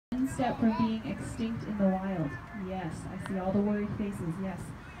step from being extinct in the wild. Yes, I see all the worried faces, yes.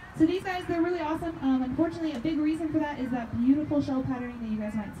 So these guys, they're really awesome. Unfortunately, a big reason for that is that beautiful shell patterning that you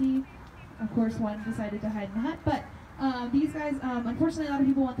guys might see. Of course, one decided to hide in the hut, but these guys, unfortunately, a lot of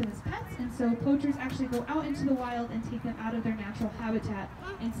people want them as pets, and so poachers actually go out into the wild and take them out of their natural habitat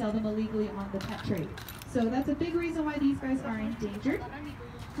and sell them illegally on the pet trade. So that's a big reason why these guys are endangered.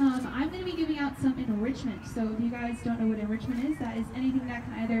 I'm going to be giving out some enrichment. So if you guys don't know what enrichment is, that is anything that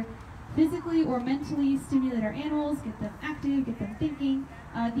can either physically or mentally stimulate our animals, get them active, get them thinking.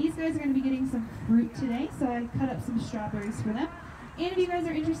 These guys are going to be getting some fruit today, so I cut up some strawberries for them. And if you guys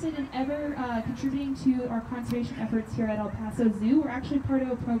are interested in ever contributing to our conservation efforts here at El Paso Zoo, we're actually part of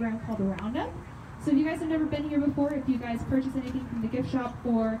a program called Roundup. So if you guys have never been here before, if you guys purchase anything from the gift shop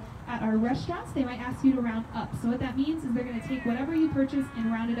or at our restaurants, they might ask you to round up. So what that means is they're going to take whatever you purchase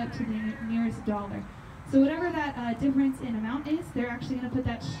and round it up to the nearest dollar. So whatever that difference in amount is, they're actually going to put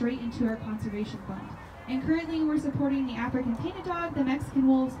that straight into our conservation fund. And currently we're supporting the African painted dog, the Mexican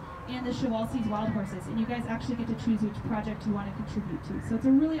wolves, and the Chewalsi's wild horses. And you guys actually get to choose which project you want to contribute to. So it's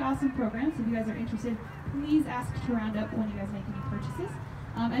a really awesome program. So if you guys are interested, please ask to round up when you guys make any purchases.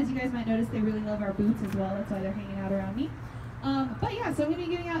 As you guys might notice, they really love our boots as well. That's why they're hanging out around me. But yeah, so I'm going to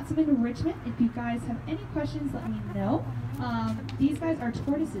be giving out some enrichment. If you guys have any questions, let me know. These guys are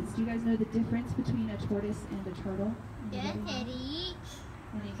tortoises. Do you guys know the difference between a tortoise and a turtle? Yes, Eddie.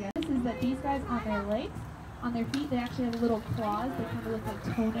 Any guess is that these guys on their legs, on their feet, they actually have little claws. They kind of look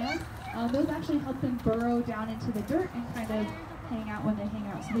like toenails. Those actually help them burrow down into the dirt and kind of hang out when they hang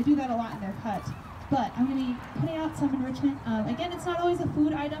out. So they do that a lot in their hut. But I'm going to be putting out some enrichment. Again, it's not always a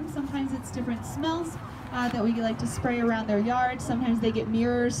food item. Sometimes it's different smells that we like to spray around their yard. Sometimes they get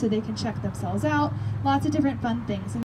mirrors so they can check themselves out. Lots of different fun things.